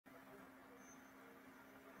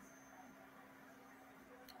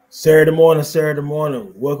Saturday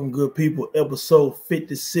morning. Welcome, good people. Episode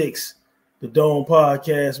 56, the Dome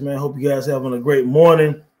Podcast, man. Hope you guys having a great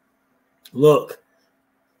morning. Look,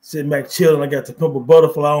 sitting back chilling. I got the Pimple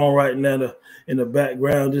Butterfly on right now in the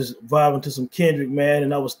background, just vibing to some Kendrick, man.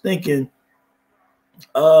 And I was thinking,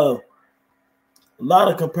 a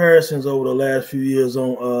lot of comparisons over the last few years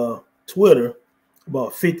on Twitter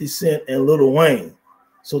about 50 Cent and Lil Wayne.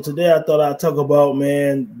 So today I thought I'd talk about,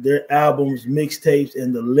 man, their albums, mixtapes,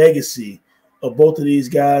 and the legacy of both of these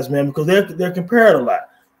guys, man, because they're compared a lot.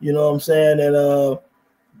 You know what I'm saying? And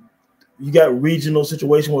you got regional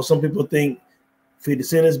situation where some people think 50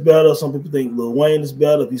 Cent is better, some people think Lil Wayne is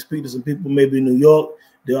better. If you speak to some people maybe in New York,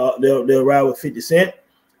 they'll ride with 50 Cent.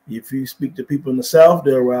 If you speak to people in the South,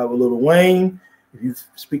 they'll ride with Lil Wayne. If you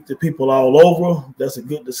speak to people all over, that's a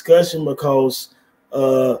good discussion because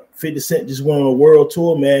 50 Cent just went on a world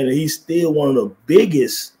tour, man, and he's still one of the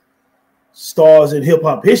biggest stars in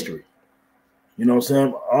hip-hop history. You know what I'm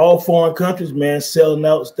saying? All foreign countries, man, selling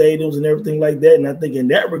out stadiums and everything like that. And I think in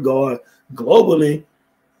that regard, globally,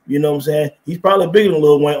 you know what I'm saying, he's probably bigger than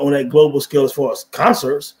Lil Wayne on that global scale as far as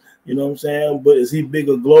concerts, you know what I'm saying? But is he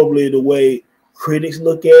bigger globally the way critics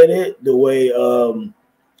look at it, the way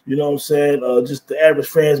you know what I'm saying? Just the average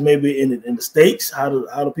fans maybe in the States. How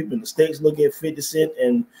do people in the States look at 50 Cent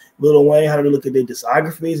and Lil Wayne? How do they look at their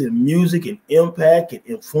discographies and music and impact and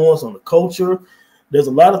influence on the culture? There's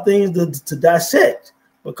a lot of things to dissect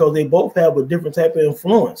because they both have a different type of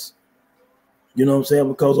influence. You know what I'm saying?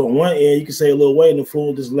 Because on one end, you can say Lil Wayne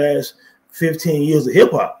influenced this last 15 years of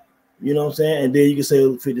hip hop. You know what I'm saying? And then you can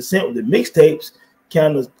say 50 Cent with the mixtapes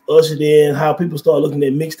kind of ushered in how people start looking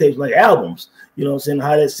at mixtapes like albums. You know what I'm saying?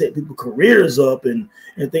 How that set people careers up and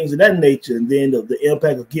things of that nature. And then the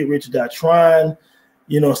impact of Get Rich or Die Trying,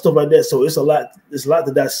 you know, stuff like that. So it's a lot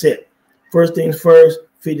to dissect. First things first,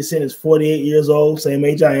 50 Cent is 48 years old, same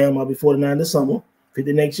age I am. I'll be 49 this summer,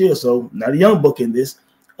 50 next year. So not a young buck in this.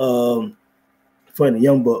 Funny,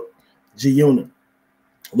 young buck, G Unit.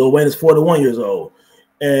 Lil Wayne is 41 years old.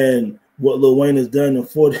 And what Lil Wayne has done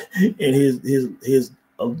in his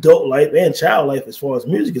adult life and child life as far as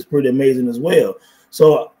music is pretty amazing as well.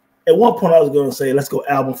 So at one point I was going to say, let's go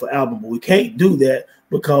album for album, but we can't do that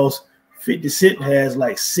because 50 Cent has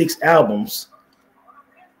like 6 albums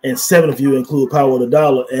and 7 of you include Power of the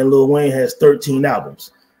Dollar, and Lil Wayne has 13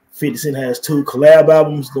 albums. 50 Cent has 2 collab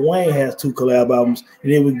albums. Lil Wayne has 2 collab albums,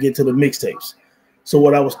 and then we can get to the mixtapes. So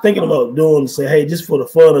what I was thinking about doing is say, hey, just for the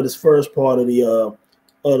fun of this first part of the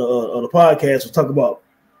podcast, we'll talk about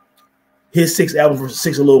his 6 albums versus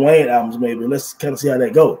 6 of Lil Wayne albums, maybe. Let's kind of see how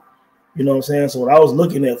that go. You know what I'm saying? So what I was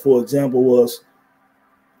looking at, for example, was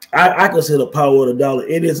I consider Power of the Dollar.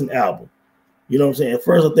 It is an album. You know what I'm saying? At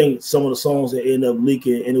first, I think some of the songs that ended up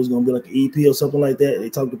leaking and it was going to be like an EP or something like that.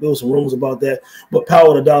 There was some rumors about that. But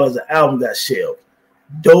Power of the Dollar as an album got shelved.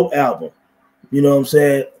 Dope album. You know what I'm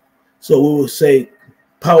saying? So we would say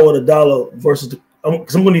Power of the Dollar versus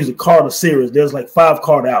because I'm going to use the Carter series. There's like 5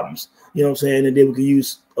 Carter albums. You know what I'm saying? And then we could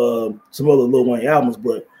use some other Lil Wayne albums,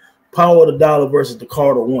 but Power of the Dollar versus the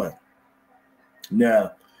Carter one.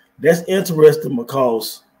 Now, that's interesting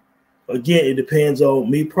because, again, it depends on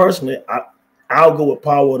me personally. I'll go with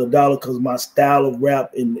Power of the Dollar because my style of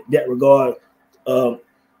rap in that regard,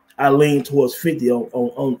 I lean towards 50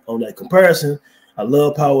 on that comparison. I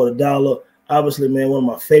love Power of the Dollar. Obviously, man, one of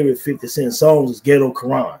my favorite 50 Cent songs is Ghetto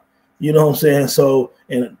Quran. You know what I'm saying? So,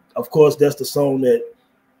 and of course, that's the song that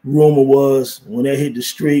rumor was when they hit the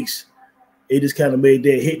streaks, it just kind of made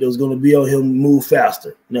that hit that was going to be on him Move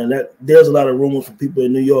Faster. Now, there's a lot of rumors from people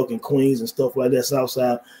in New York and Queens and stuff like that,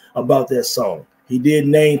 Southside, about that song. He did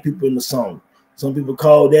name people in the song. Some people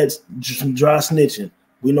call that some dry snitching.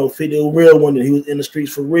 We know 50 was real one, that he was in the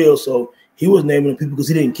streets for real, so he was naming people because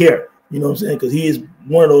he didn't care. You know what I'm saying? Because he is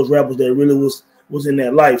one of those rappers that really was in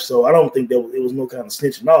that life. So I don't think that it was no kind of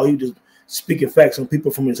snitching. No, he was just speaking facts on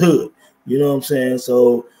people from his hood. You know what I'm saying?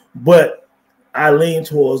 So, but I lean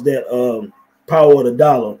towards that Power of the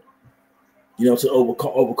Dollar, you know,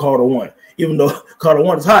 over Carter One. Even though Carter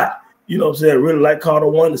One is hot, you know what I'm saying? I really like Carter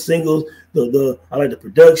One, the singles, I like the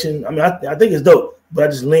production. I mean, I think it's dope, but I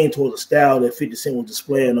just lean towards the style that 50 Cent was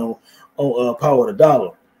displaying on Power of the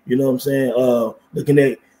Dollar. You know what I'm saying? Looking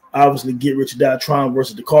at obviously Get Rich or Die Trying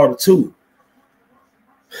versus the Carter 2.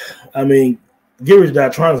 I mean, Get Rich or Die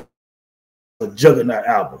Trying is a juggernaut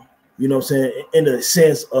album. You know what I'm saying? In the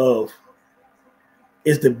sense of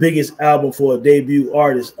it's the biggest album for a debut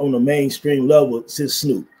artist on the mainstream level since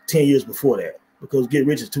Snoop, 10 years before that. Because Get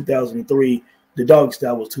Rich is 2003, The Doggy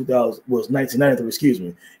Style was 1993, excuse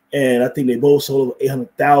me. And I think they both sold over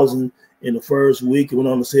 800,000 in the first week. It went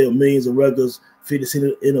on to sell millions of records. 50 Cent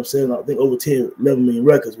ended up selling, I think, over 10, 11 million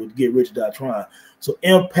records with Get Rich or Die Trying. So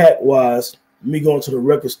impact-wise, me going to the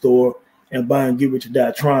record store and buying Get Rich or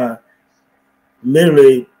Die Trying,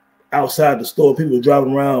 literally outside the store, people were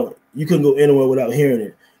driving around. You couldn't go anywhere without hearing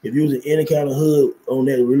it. If you was in any kind of hood on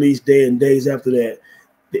that release day and days after that,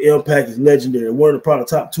 the impact is legendary. One of the probably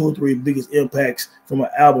top 2 or 3 biggest impacts from an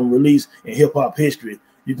album release in hip-hop history.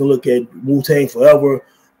 You can look at Wu-Tang Forever,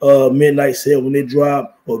 Midnight Sale when it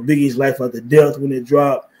dropped, or Biggie's Life After Death when it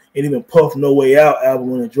dropped, and even Puff No Way Out album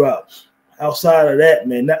when it dropped. Outside of that,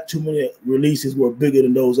 man, not too many releases were bigger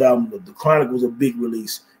than those albums. The Chronic was a big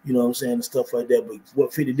release, you know what I'm saying, and stuff like that. But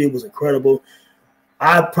what 50 did was incredible.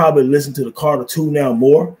 I probably listen to the Carter 2 now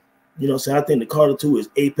more. You know what I'm saying? I think the Carter 2 is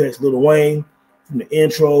apex Lil Wayne, from the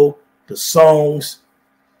intro, the songs,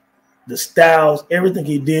 the styles, everything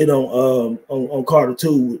he did on Carter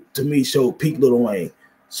 2 to me showed peak Lil Wayne.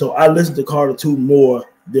 So I listened to Carter 2 more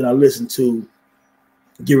than I listened to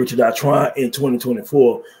Get Rich or Die Trying in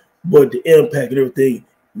 2024. But the impact and everything,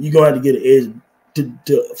 you're going to have to get an edge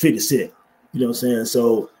to 50 Cent. You know what I'm saying?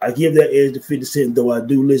 So I give that edge to 50 Cent, though I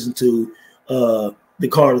do listen to the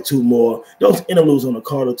Carter 2 more. Those interludes on the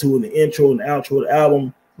Carter 2 and the intro and the outro of the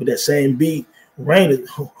album with that same beat, Wayne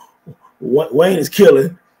is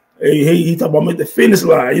killing. He talking about make the finish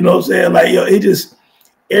line. You know what I'm saying? Like, yo, he just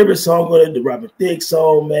every song on it, the Robin Thicke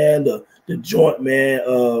song, man, the joint, man.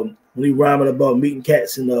 When he rhyming about meeting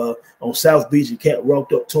cats on South Beach, and cat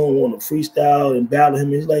walked up to him on a freestyle and battled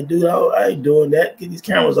him. He's like, dude, I ain't doing that. Get these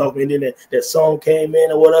cameras off me. And then that song came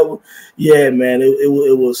in or whatever. Yeah, man,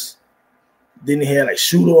 it was. Then he had like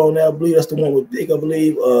Shooter on that, I believe. That's the one with Dick, I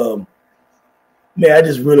believe. Man, I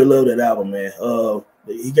just really love that album, man.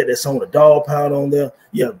 He got that song with Dog Pound on there.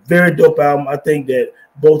 Yeah, very dope album. I think that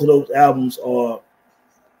both of those albums are,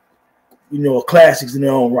 you know, classics in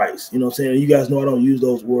their own rights. You know what I'm saying? You guys know I don't use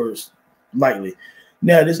those words lightly.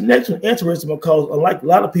 Now, this next one interesting because unlike a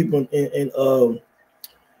lot of people in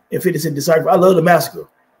 50 Cent Decipher, I love the Massacre.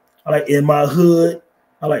 I like In My Hood.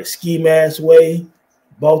 I like Ski Mask Way,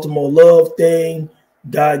 Baltimore Love Thing,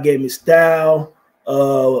 God Gave Me Style.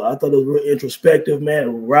 I thought it was real introspective,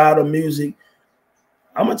 man. Rider music.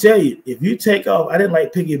 I'm gonna tell you, if you take off, I didn't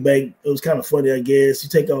like Piggy Bank. It was kind of funny, I guess. You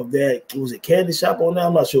take off that, was it Candy Shop on there?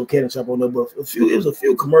 I'm not sure Candy Shop on there, but it was a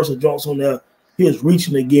few commercial joints on there. He was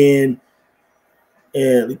reaching again,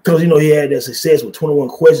 and because you know he had that success with 21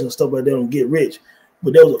 Questions and stuff like that on Get Rich.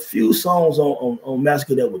 But there was a few songs on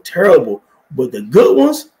Massacre that were terrible. But the good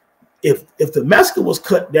ones, if the Massacre was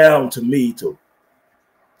cut down to me to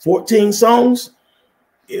 14 songs,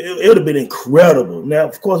 it would have been incredible. Now,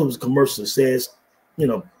 of course, it was a commercial success, you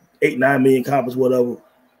know, 8, 9 million copies, whatever.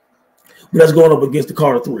 But that's going up against the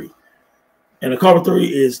Carter 3. And the Carter 3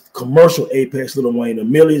 is commercial apex Lil Wayne. The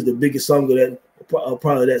Millie is the biggest song of that,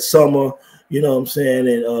 probably that summer, you know what I'm saying?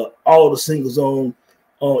 And all the singles on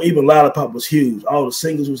even Lollipop was huge. All the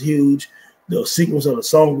singles was huge. The sequence of the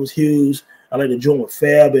song was huge. I like the joint with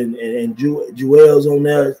Fab and Jewels on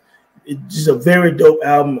there. It's just a very dope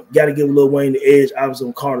album. Got to give Lil Wayne the edge. I was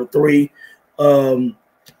on Carter 3.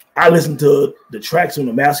 I listened to the tracks on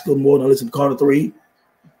the Massacre more than I listened to Carter 3.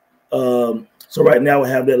 So right now I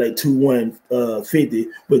have that like 2-1-50.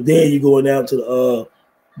 But then you're going down to the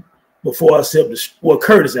Before I Accept the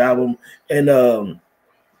Curtis album and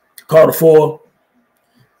Carter 4.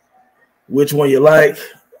 Which one you like?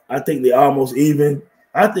 I think they're almost even.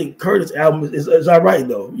 I think Curtis' album is all right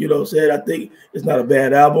though. You know what I'm saying? I think it's not a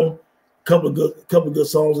bad album. Couple of good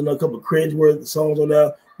songs and a couple of cringe-worthy songs on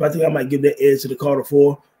there. But I think I might give that edge to the Carter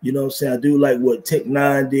 4. You know what I'm saying? I do like what Tech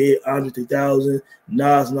 9 did, Andre 3000,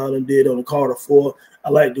 Nas and all them did on the Carter 4. I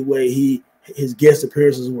like the way his guest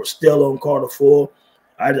appearances were still on Carter 4.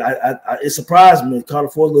 It surprised me. Carter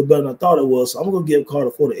 4 is a little better than I thought it was. So I'm gonna give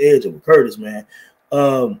Carter 4 the edge over Curtis, man.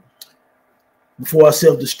 Before I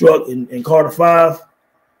Self-Destruct in Carter 5.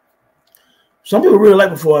 Some people really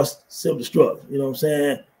like Before I Self-Destruct. You know what I'm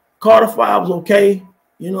saying? Carter 5 was okay.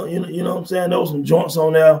 You know what I'm saying? There was some joints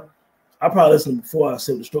on there. I probably listen to Before I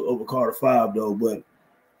Self-Destruct over Carter 5 though, but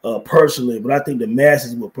personally, but I think the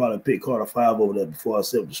masses will probably pick Carter 5 over that Before I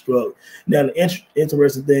Self-Destruct. Now the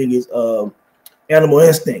interesting thing is Animal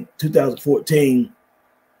Instinct 2014.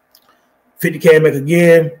 50 came back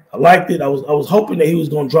again. I liked it. I was hoping that he was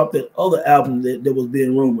going to drop that other album that was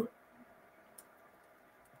being rumored.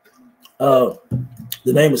 The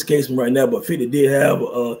name escapes me right now, but 50 did have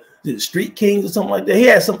the Street Kings or something like that. He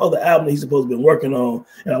had some other album that he's supposed to be working on,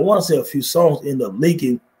 and I want to say a few songs ended up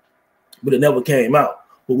leaking, but it never came out.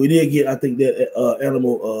 But we did get, I think, that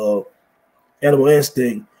Animal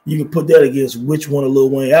Instinct. you can put that against which one of Lil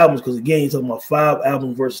Wayne albums, because again, you're talking about 5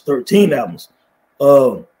 albums versus 13 albums.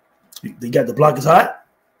 They got The Block Is Hot,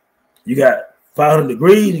 you got 500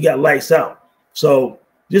 Degrees, you got Lights Out. So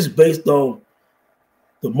just based on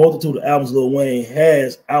the multitude of albums Lil Wayne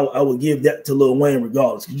has, I would give that to Lil Wayne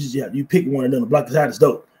regardless. You pick one and then The Block Is Hot is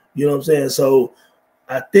dope. You know what I'm saying? So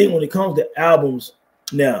I think when it comes to albums,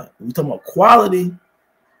 now we're talking about quality.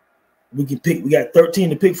 We got 13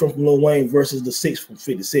 to pick from Lil Wayne versus the 6 from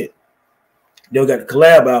 50 Cent. Then we got the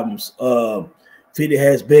collab albums. 50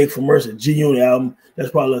 has Beg for Mercy, G-Unit album.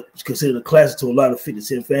 That's probably considered a classic to a lot of 50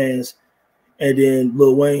 Cent fans. And then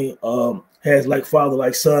Lil Wayne has Like Father,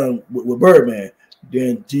 Like Son with Birdman.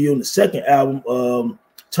 Then G-Unit's second album,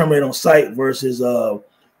 Terminate on Sight versus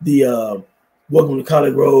the Welcome to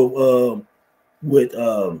College Grove with 2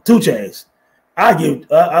 Chainz.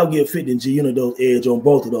 I'll give 50 and G-Unit those edge on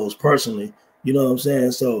both of those personally. You know what I'm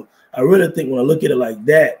saying? So I really think when I look at it like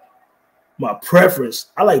that, my preference,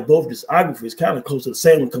 I like both discographies kind of close to the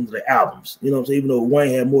same when it comes to the albums. You know what I'm saying? Even though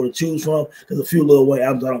Wayne had more to choose from, there's a few Lil Wayne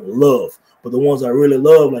albums I don't love. But the ones I really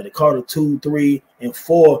love, like the Carter 2, 3, and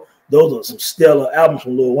 4, those are some stellar albums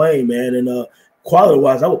from Lil Wayne, man. And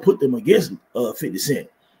quality-wise, I would put them against 50 Cent.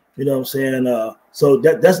 You know what I'm saying? So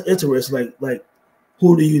that's interesting. Like,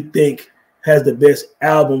 who do you think has the best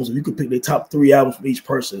albums? If you could pick the top 3 albums from each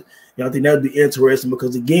person, I think that would be interesting,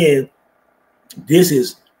 because again, this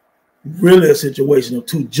is really a situation of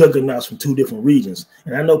 2 juggernauts from 2 different regions.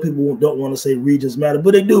 And I know people don't want to say regions matter,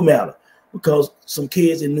 but they do matter, because some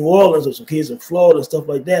kids in New Orleans or some kids in Florida and stuff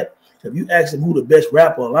like that, if you ask them who the best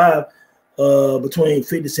rapper alive between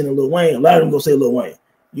 50 Cent and Lil Wayne, a lot of them gonna say Lil Wayne.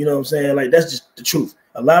 You know what I'm saying? Like, that's just the truth.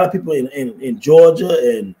 A lot of people in Georgia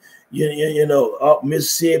and you know,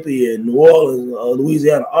 Mississippi and New Orleans,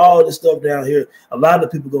 Louisiana, all this stuff down here, a lot of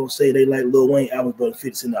people gonna say they like Lil Wayne albums better than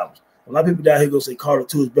 50 Cent albums. A lot of people down here gonna say Carter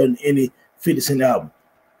 2 is better than any 50 Cent album.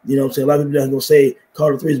 You know what I'm saying? A lot of people down here gonna say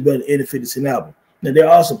Carter 3 is better than any 50 Cent album. Now, there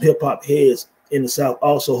are some hip-hop heads in the South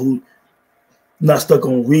also who not stuck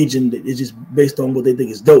on region. It's just based on what they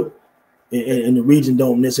think is dope. And the region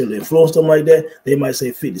don't necessarily influence them like that. They might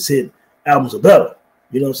say 50 Cent albums are better.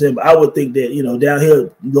 You know what I'm saying? But I would think that, you know, down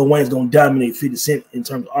here, Lil Wayne's going to dominate 50 Cent in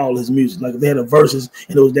terms of all his music. Like, if they had a verses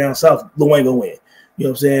and it was down south, Lil Wayne going to win. You know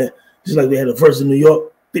what I'm saying? Just like they had a verse in New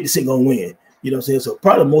York, 50 Cent going to win. You know what I'm saying? So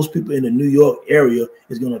probably most people in the New York area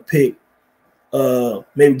is going to pick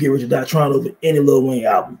maybe Get Rich or Die Trying over any Lil Wayne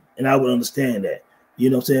album. And I would understand that. You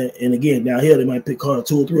know what I'm saying? And again, down here, they might pick Carter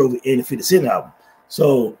 2 or 3 over any 50 Cent album.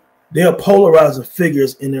 So they're polarizing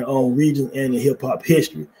figures in their own region and in hip-hop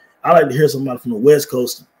history. I like to hear somebody from the West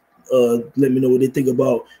Coast let me know what they think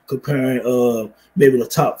about comparing maybe the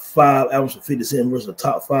top 5 albums from 50 Cent versus the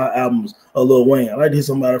top 5 albums of Lil Wayne. I like to hear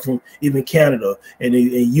somebody from even Canada and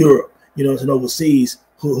in Europe, you know, and overseas,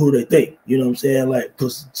 who they think. You know what I'm saying? Like,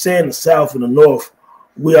 because saying the South and the North,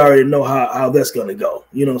 we already know how that's going to go.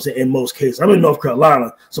 You know what I'm saying? In most cases. I'm in North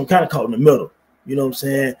Carolina, so I'm kind of caught in the middle. You know what I'm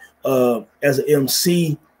saying? As an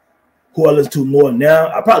MC, who I listen to more now,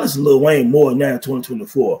 I probably listen to Lil Wayne more now in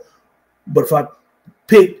 2024. But if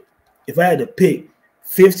I had to pick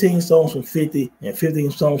 15 songs from 50 and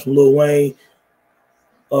 15 songs from Lil Wayne,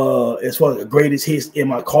 as far as the greatest hits in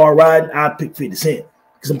my car riding, I'd pick 50 Cent,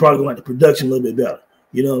 because I'm probably going to like the production a little bit better.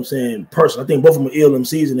 You know what I'm saying? Personally, I think both of them are ill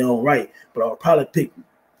MCs in their own right, but I would probably pick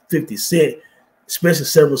 50 Cent, especially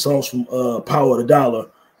several songs from Power of the Dollar,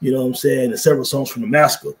 you know what I'm saying, and several songs from The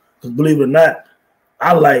Massacre. Because believe it or not,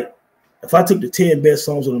 I like, if I took the 10 best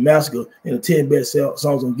songs on The Massacre and the 10 best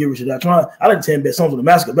songs on Get Rich or Die Trying, I like the 10 best songs on The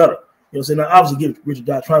Massacre better. You know what I'm saying? Now, obviously, Get Rich or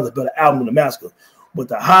Die Trying is a better album than The Massacre, but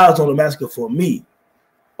the highs on The Massacre for me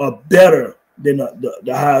are better than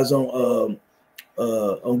the highs on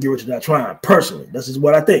Get Rich or Die Trying. Personally, that's just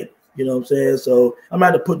what I think. You know what I'm saying? So I'm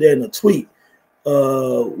going to have to put that in a tweet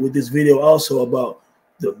with this video also about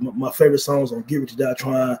my favorite songs on Get Rich or Die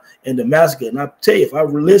Trying and The Massacre. And I tell you, if I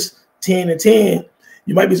release 10 and 10,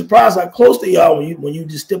 you might be surprised how close they are when you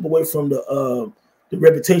just step away from the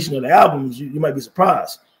reputation of the albums. You might be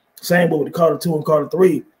surprised. Same with the Carter 2 and Carter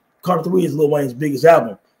 3. Carter 3 is Lil Wayne's biggest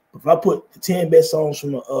album. If I put the 10 best songs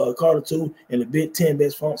from Carter 2 and the 10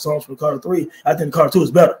 best songs from Carter 3, I think Carter 2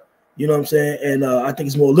 is better. You know what I'm saying? And I think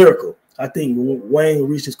it's more lyrical. I think Wayne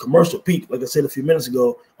reached his commercial peak, like I said a few minutes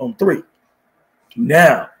ago, on 3.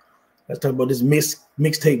 Now, let's talk about this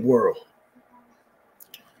mixtape world.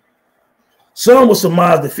 Some will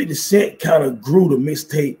surmise that 50 Cent kind of grew the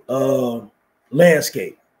mixtape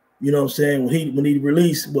landscape. You know what I'm saying? When he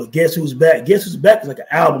released Guess Who's Back? Guess Who's Back is like an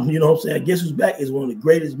album. You know what I'm saying? Guess Who's Back is one of the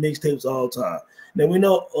greatest mixtapes of all time. Now, we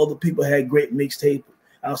know other people had great mixtapes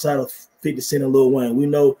outside of 50 Cent and Lil Wayne. We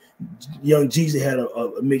know Young Jeezy had a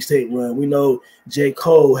mixtape run. We know J.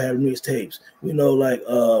 Cole had mixtapes. We know like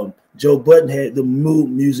Joe Budden had the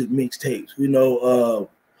Mood Music mixtapes. We know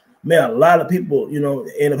man, a lot of people, you know,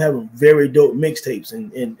 end up having very dope mixtapes,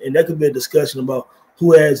 and that could be a discussion about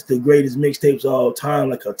who has the greatest mixtapes of all time,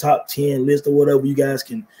 like a top 10 list or whatever. You guys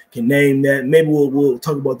can name that. Maybe we'll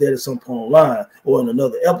talk about that at some point online or in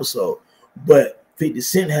another episode. But 50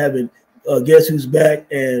 Cent having Guess Who's Back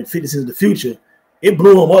and 50 Cent's The Future, it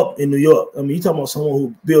blew him up in New York. I mean, you talking about someone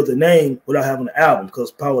who built a name without having an album,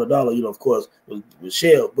 because Power of the Dollar, you know, of course, was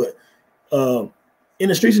shelled. But in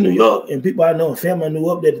the streets of New York, and people I know and family I knew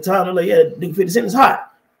up at the time, they're like, yeah, nigga 50 Cent is hot.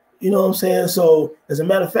 You know what I'm saying? So, as a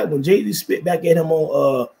matter of fact, when Jay-Z spit back at him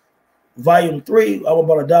on Volume 3, I was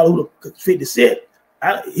about $1 who the 50 Cent,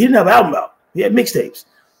 he didn't have an album out. He had mixtapes.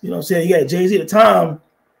 You know what I'm saying? He had Jay-Z at the time,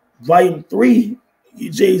 Volume 3,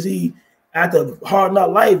 Jay-Z, after Hard Knock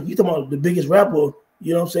Life, you talking about the biggest rapper,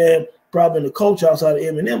 you know what I'm saying, probably in the culture outside of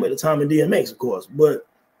Eminem at the time, and DMX, of course. But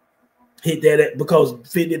hit that because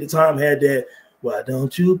 50 at the time had that, why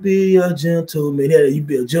don't you be a gentleman? He had you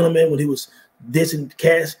be a gentleman when he was dissing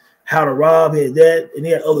cats, How to Rob, had that, and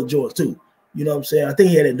he had other joints too. You know what I'm saying? I think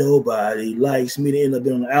he had a Nobody Likes Me to end up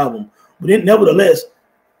being on the album. But then, nevertheless,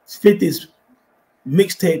 50's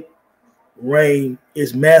mixtape reign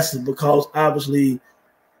is massive because obviously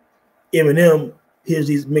Eminem hears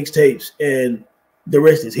these mixtapes and the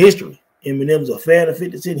rest is history. Eminem's a fan of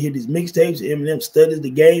 50 Cent, hear these mixtapes. Eminem studies the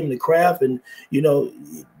game and the craft, and you know,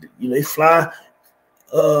 they fly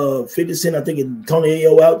 50 Cent, I think, and Tony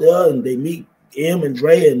Ayo out there, and they meet M and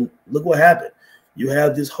Dre, and look what happened. You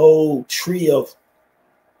have this whole tree of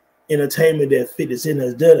entertainment that 50 Cent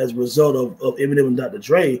has done as a result of Eminem and Dr.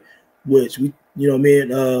 Dre, which we, you know, me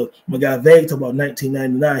and my guy Vague talked about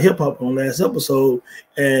 1999 hip hop on last episode,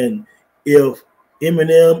 and if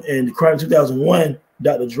Eminem and the Crime 2001,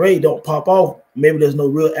 Dr. Dre don't pop off, maybe there's no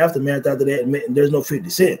real aftermath after that, and there's no 50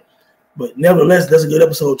 Cent. But nevertheless, that's a good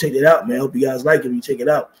episode. Check it out, man. Hope you guys like it when you check it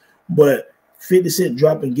out. But 50 Cent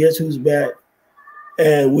dropping Guess Who's Back,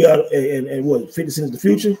 and we are and what 50 Cent's The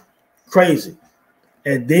Future, crazy.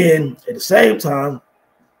 And then at the same time,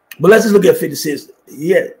 but let's just look at 50 Cent's.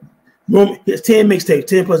 Yeah, he has 10 mixtapes,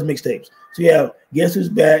 10 plus mixtapes. So you have Guess Who's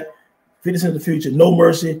Back, 50 Cent's The Future, No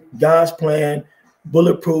Mercy, God's Plan,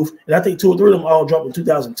 Bulletproof, and I think 2 or 3 of them all dropped in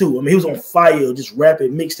 2002. I mean, he was on fire, just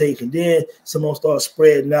rapping mixtapes, and then someone started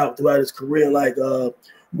spreading out throughout his career, like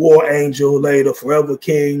War Angel, later Forever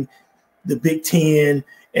King, The Big 10,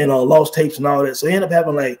 and Lost Tapes and all that. So he ended up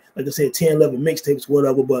having like I said, 10, 11 mixtapes,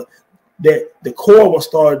 whatever. But that the core was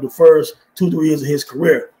started the first 2-3 years of his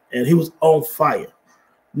career, and he was on fire.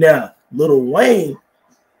 Now, Lil Wayne,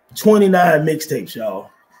 29 mixtapes,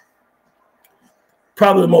 y'all.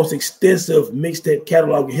 Probably the most extensive mixtape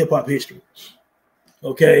catalog in hip-hop history.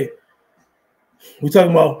 Okay? We're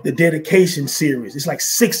talking about the Dedication series. It's like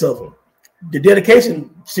 6 of them. The Dedication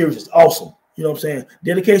series is awesome. You know what I'm saying?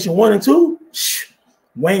 Dedication 1 and 2,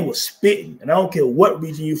 Wayne was spitting. And I don't care what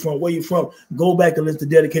region you're from, where you're from, go back and listen to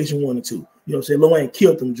Dedication 1 and 2. You know what I'm saying? Lil Wayne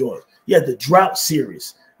killed them joints. You had the Drought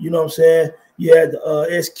series. You know what I'm saying? You had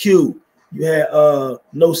the SQ. You had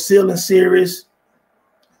No Ceiling series.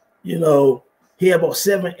 You know, he had about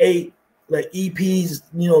 7, 8 like EPs,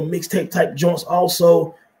 you know, mixtape type joints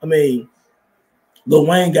also. I mean, Lil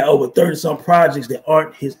Wayne got over 30-some projects that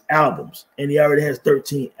aren't his albums, and he already has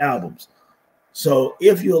 13 albums. So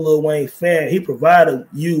if you're a Lil Wayne fan, he provided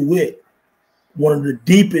you with one of the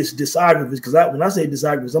deepest discographies, because when I say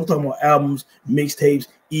discographies, I'm talking about albums, mixtapes,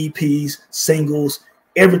 EPs, singles,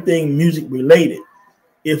 everything music related.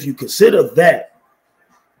 If you consider that,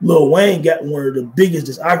 Lil Wayne got one of the biggest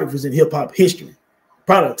discographies in hip-hop history.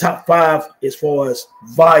 Probably the top 5 as far as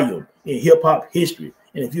volume in hip-hop history.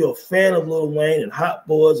 And if you're a fan of Lil Wayne and Hot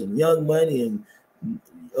Boys and Young Money and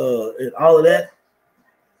all of that,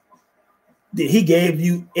 then he gave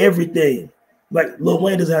you everything. Like Lil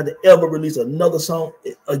Wayne doesn't have to ever release another song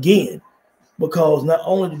again, because not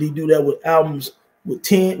only did he do that with albums with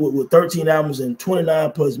 13 albums and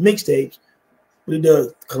 29 plus mixtapes, but he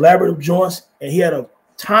does collaborative joints, and he had a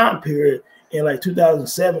time period in like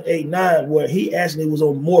 2007, 8, 9 where he actually was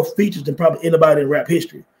on more features than probably anybody in rap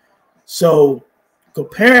history. So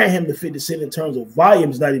comparing him to 50 Cent in terms of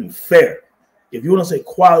volume is not even fair. If you want to say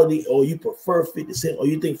quality, or you prefer 50 Cent, or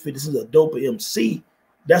you think 50 Cent is a doper MC,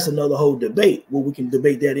 that's another whole debate. Well, we can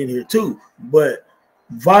debate that in here too. But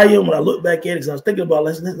volume, when I look back at it, because I was thinking about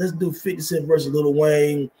let's do 50 Cent versus Lil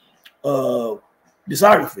Wayne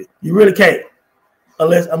discography. You really can't,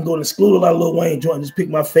 unless I'm going to exclude a lot of Lil Wayne joints, just pick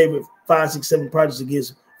my favorite 5, 6, 7 projects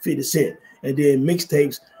against 50 Cent. And then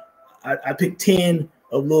mixtapes, I picked 10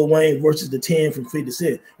 of Lil Wayne versus the 10 from 50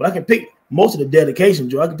 Cent. But I can pick most of the dedication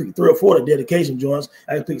joints. I can pick 3 or 4 of the dedication joints.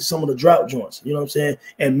 I can pick some of the drought joints, you know what I'm saying,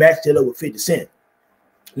 and match that up with 50 Cent.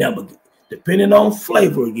 Now, but depending on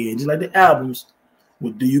flavor again, just like the albums,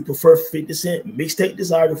 do you prefer 50 Cent mixtape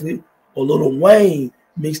discography or Lil Wayne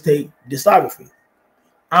mixtape discography?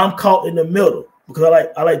 I'm caught in the middle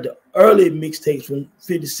because I like the early mixtapes from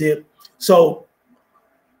 50 Cent. So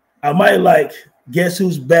I might like Guess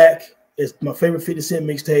Who's Back is my favorite 50 Cent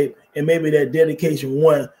mixtape, and maybe that Dedication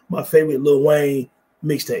 1, my favorite Lil Wayne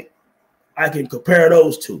mixtape. I can compare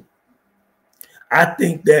those two. I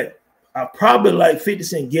think that I probably like 50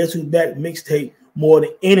 Cent Guess Who's Back mixtape more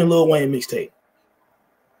than any Lil Wayne mixtape.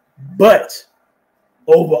 But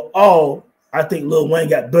overall, I think Lil Wayne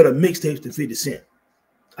got better mixtapes than 50 Cent.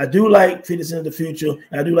 I do like 50 Cent in the Future,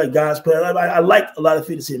 and I do like God's Plan. I like a lot of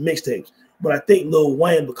 50 Cent mixtapes, but I think Lil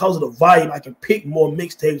Wayne, because of the volume, I can pick more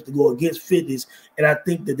mixtapes to go against 50s, and I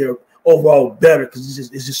think that they're overall better because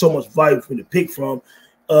it's just so much volume for me to pick from.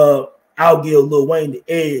 I'll give Lil Wayne the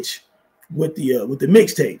edge with the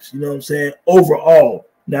mixtapes. You know what I'm saying? Overall.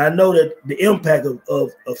 Now I know that the impact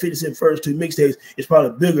of 50 Cent first 2 mixtapes is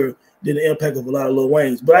probably bigger than the impact of a lot of Lil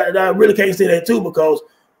Wayne's, but I really can't say that too because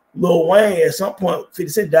Lil Wayne at some point 50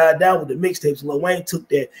 Cent died down with the mixtapes. Lil Wayne took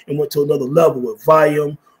that and went to another level with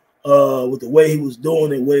volume, with the way he was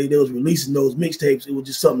doing it, the way they was releasing those mixtapes. It was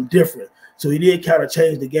just something different. So he did kind of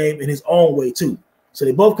change the game in his own way too. So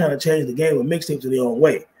they both kind of changed the game with mixtapes in their own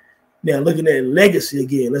way. Now looking at legacy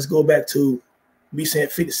again, let's go back to me saying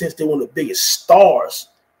 50 Cent's still one of the biggest stars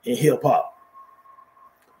in hip hop,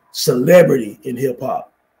 celebrity in hip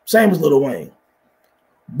hop, same as Lil Wayne.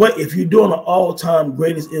 But if you're doing an all-time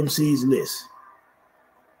greatest MCs list,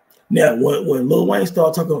 now when Lil Wayne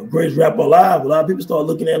started talking about greatest rapper alive, a lot of people start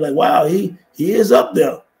looking at it like, wow, he is up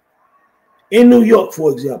there. In New York,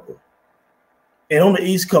 for example, and on the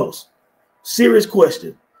East Coast, serious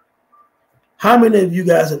question. How many of you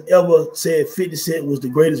guys have ever said 50 Cent was the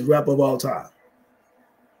greatest rapper of all time?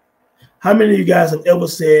 How many of you guys have ever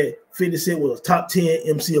said 50 Cent was a top 10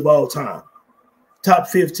 MC of all time? Top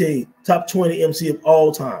 15, top 20 MC of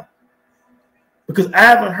all time? Because I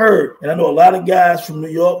haven't heard, and I know a lot of guys from New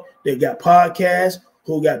York that got podcasts,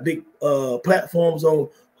 who got big platforms on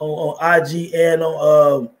IG and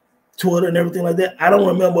on Twitter and everything like that. I don't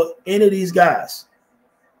remember any of these guys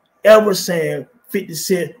ever saying 50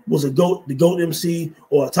 Cent was the GOAT MC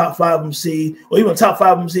or a top 5 MC or even a top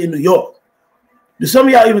 5 MC in New York. Do some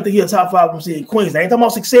of y'all even think he's a top 5 MC in Queens? I ain't talking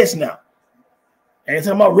about success now. I ain't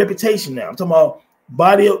talking about reputation now. I'm talking about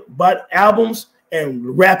body albums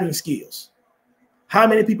and rapping skills. How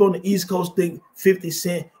many people on the East Coast think 50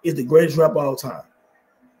 Cent is the greatest rapper of all time?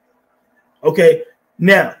 Okay,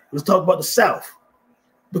 now let's talk about the South.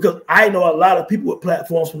 Because I know a lot of people with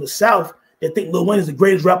platforms from the South that think Lil Wayne is the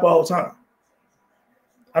greatest rapper of all time.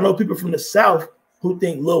 I know people from the South who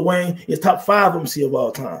think Lil Wayne is top 5 MC of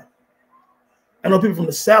all time. I know people from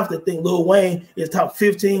the South that think Lil Wayne is top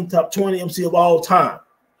 15, top 20 MC of all time.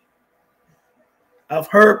 I've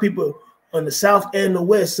heard people on the South and the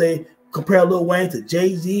West say, compare Lil Wayne to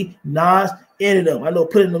Jay-Z, Nas, any of them. I know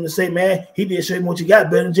putting them to say, man, he did show you what you got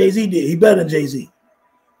better than Jay-Z did. He better than Jay-Z.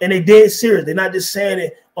 And they dead serious. They're not just saying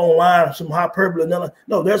it online, some hyperbole.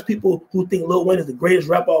 No, there's people who think Lil Wayne is the greatest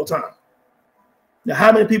rapper of all time. Now,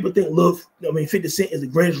 how many people think 50 Cent is the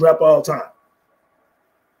greatest rapper of all time?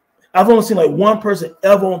 I've only seen like one person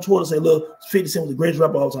ever on Twitter say, look, 50 Cent was the greatest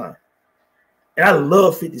rapper of all time. And I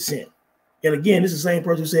love 50 Cent. And again, this is the same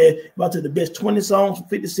person who said, if I took the best 20 songs from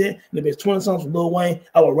 50 Cent and the best 20 songs from Lil Wayne,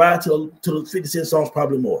 I would ride to the 50 Cent songs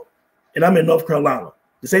probably more. And I'm in North Carolina.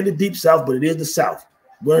 This ain't the deep South, but it is the South.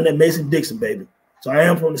 We're in that Mason-Dixon, baby. So I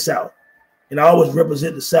am from the South. And I always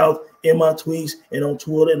represent the South in my tweets and on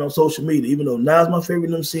Twitter and on social media. Even though Nas my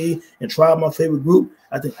favorite MC and Tribe my favorite group,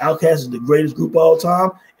 I think Outkast is the greatest group of all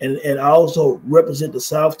time. And I also represent the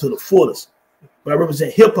South to the fullest. But I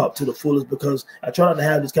represent hip-hop to the fullest because I try not to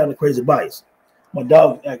have this kind of crazy bias. My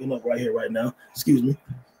dog is acting up right here, right now. Excuse me.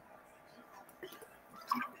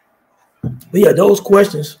 But yeah, those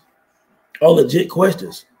questions are legit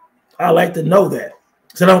questions. I like to know that.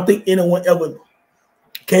 So I don't think anyone ever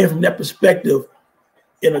came from that perspective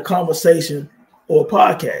in a conversation or a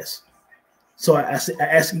podcast. So I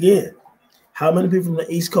ask again, how many people from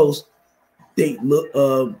the East Coast think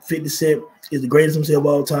 50 Cent is the greatest MC of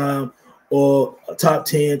all time, or a top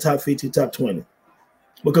 10, top 15, top 20?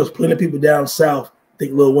 Because plenty of people down south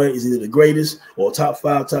think Lil Wayne is either the greatest or top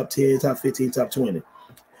 5, top 10, top 15, top 20.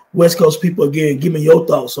 West Coast people, again, give me your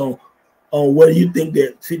thoughts on on whether you think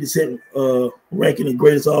that 50 Cent ranking the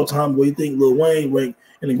greatest of all time, where you think Lil Wayne ranked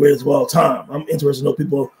in the greatest of all time. I'm interested to know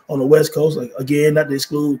people on the West Coast, like again, not to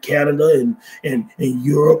exclude Canada and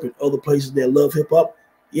Europe and other places that love hip hop.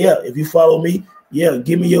 Yeah, if you follow me, yeah,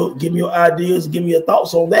 give me your ideas, give me your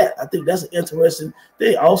thoughts on that. I think that's an interesting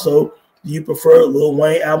thing. Also, do you prefer Lil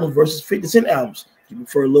Wayne albums versus 50 Cent albums? Do you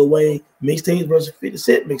prefer Lil Wayne mixtapes versus 50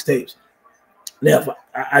 Cent mixtapes? Now, if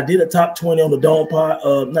I did a top 20 on the Dome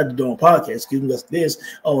not the Dome podcast, excuse me, that's this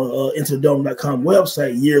on IntoTheDome.com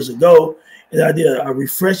website years ago, and I did a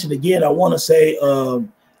refresh it again. I want to say a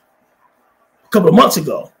couple of months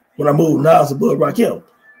ago when I moved Nas above Rakim.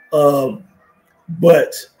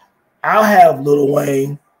 But I'll have Lil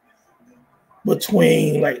Wayne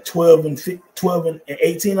between like 12 and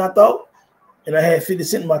 18, I thought, and I had 50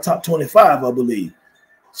 Cent in my top 25, I believe.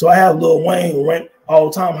 So I have Lil Wayne ranked all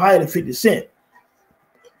time higher than 50 Cent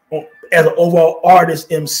as an overall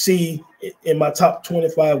artist MC in my top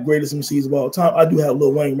 25 greatest MCs of all time. I do have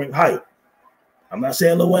Lil Wayne ranked higher. I'm not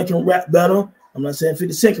saying Lil Wayne can rap better. I'm not saying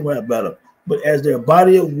 50 Cent can rap better. But as their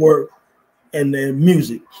body of work and their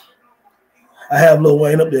music, I have Lil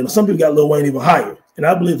Wayne up there. Some people got Lil Wayne even higher. And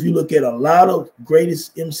I believe if you look at a lot of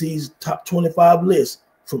greatest MCs top 25 lists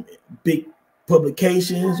from big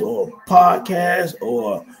publications or podcasts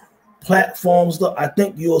or platforms, stuff, I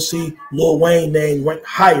think you'll see Lil Wayne name ranked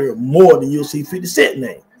higher more than you'll see 50 Cent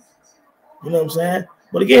name. You know what I'm saying?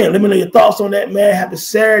 But again, let me know your thoughts on that, man. Happy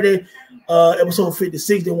Saturday, episode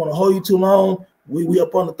 56. Didn't want to hold you too long. We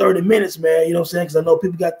up on the 30 minutes, man. You know what I'm saying? Because I know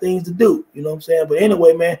people got things to do. You know what I'm saying? But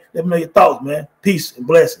anyway, man, let me know your thoughts, man. Peace and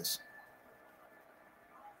blessings.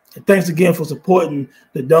 And thanks again for supporting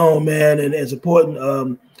the Dome, man, and supporting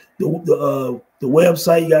the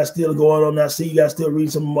website. You guys still going on. I see you guys still reading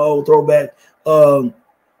some of my old throwback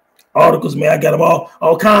articles, man. I got them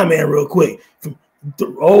all kind, man, real quick. From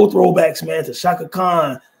old throwbacks, man, to Shaka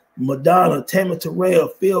Khan, Madonna, Tammy Terrell,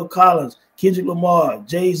 Phil Collins, Kendrick Lamar,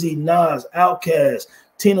 Jay-Z, Nas, Outkast,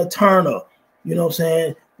 Tina Turner. You know what I'm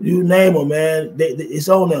saying? You name them, man. It's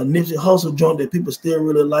on there. Nipsey Hussle joint that people still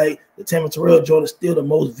really like. The Tammy Terrell joint is still the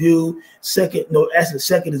most viewed. Second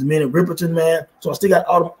is Minnie Riperton, man. So I still got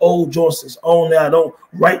all them old joints that's on there. I don't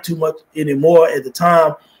write too much anymore at the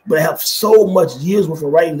time, but I have so much years worth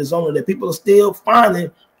of writing that's on there that people are still finding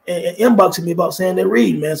and inboxing me about saying they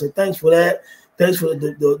read, man. So thanks for that. Thanks for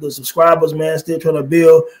the subscribers, man. Still trying to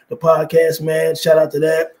build the podcast, man. Shout out to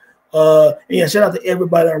that. Yeah, shout out to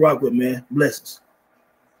everybody I rock with, man. Blessings.